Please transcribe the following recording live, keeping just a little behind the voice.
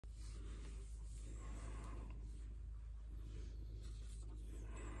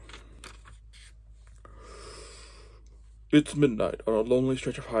It's midnight on a lonely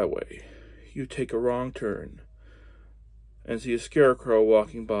stretch of highway. You take a wrong turn and see a scarecrow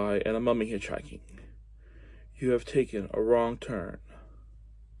walking by and a mummy hitchhiking. You have taken a wrong turn.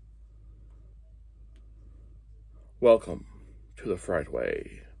 Welcome to the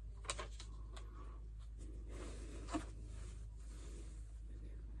Frightway.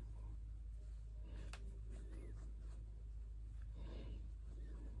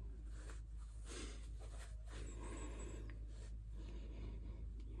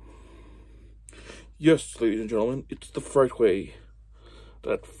 Yes, ladies and gentlemen, it's the Frightway,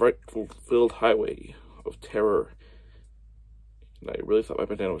 that frightful-filled highway of terror. And I really thought my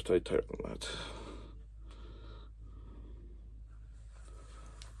bandana was tighter than that.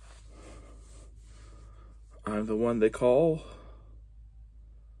 I'm the one they call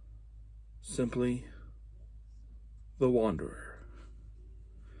simply the Wanderer,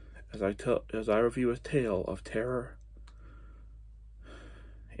 as I review a tale of terror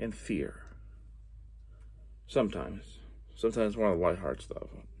and fear. Sometimes one of the lighthearted stuff.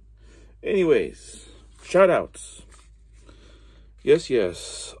 Anyways, shout outs.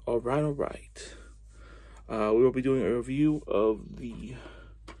 Yes. All right. We will be doing a review of the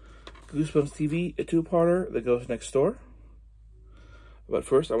Goosebumps TV, a two-parter, The Ghost Next Door. But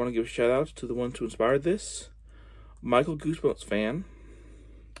first, I want to give a shout out to the ones who inspired this. Michael, Goosebumps fan,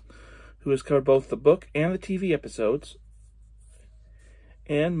 who has covered both the book and the TV episodes.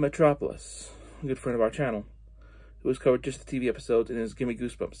 And MATROPOLIS, a good friend of our channel, who has covered just the TV episodes in his Gimme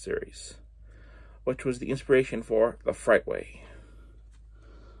Goosebumps series, which was the inspiration for the Frightway.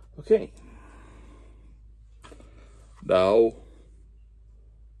 Okay. Now,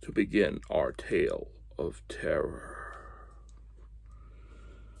 to begin our tale of terror.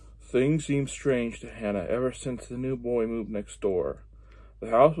 Things seemed strange to Hannah ever since the new boy moved next door.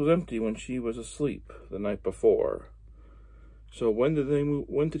 The house was empty when she was asleep the night before. So when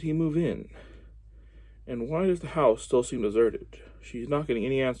did he move in? And why does the house still seem deserted? She's not getting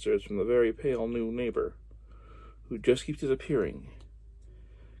any answers from the very pale new neighbor, who just keeps disappearing.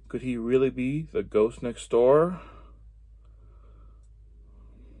 Could he really be the ghost next door?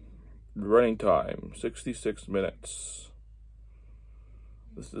 Running time, 66 minutes.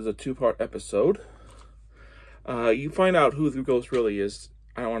 This is a two-part episode. You find out who the ghost really is.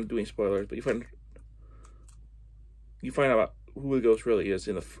 I don't want to do any spoilers, but you find out who the ghost really is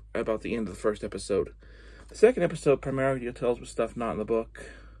about the end of the first episode. The second episode primarily tells with stuff not in the book,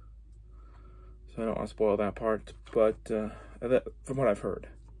 so I don't want to spoil that part, but from what I've heard.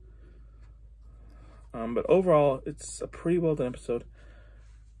 But overall, it's a pretty well done episode.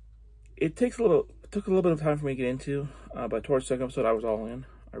 It took a little bit of time for me to get into, but towards the second episode, I was all in.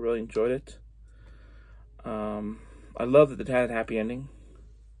 I really enjoyed it. I love that it had a happy ending.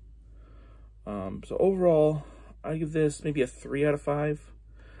 So overall, I give this maybe a 3 out of 5.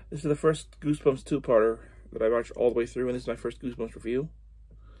 This is the first Goosebumps two-parter that I watched all the way through, and this is my first Goosebumps review.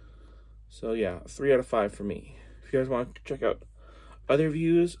 So yeah, 3 out of 5 for me. If you guys want to check out other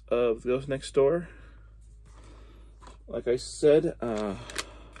reviews of The Ghost Next Door, like I said,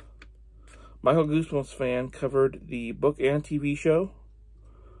 Michael, Goosebumps fan, covered the book and TV show,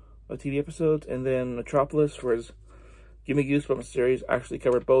 TV episodes, and then Metropolis, for his Gimme Goosebumps series, actually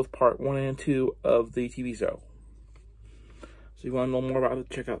covered both part 1 and 2 of the TV show. So you want to know more about it,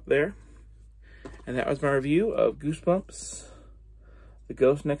 check out there. And that was my review of Goosebumps, The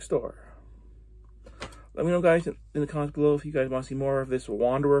Ghost Next Door. Let me know, guys, in the comments below if you guys want to see more of this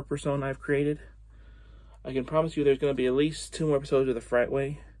Wanderer persona I've created. I can promise you there's going to be at least 2 more episodes of the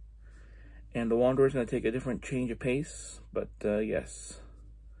Frightway. And the Wanderer's going to take a different change of pace. But, yes.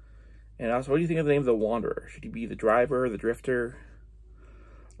 And also, what do you think of the name of the Wanderer? Should he be the driver, the drifter?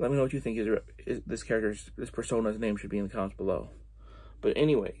 Let me know what you think this persona's name should be in the comments below. But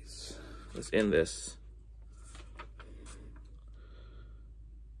anyways, let's end this.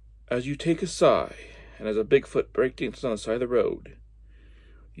 As you take a sigh, and as a Bigfoot breaks on the side of the road,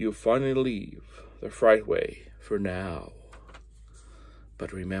 you finally leave the Frightway for now.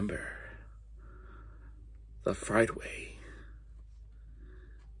 But remember, the Frightway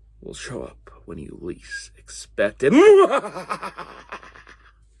will show up when you least expect it.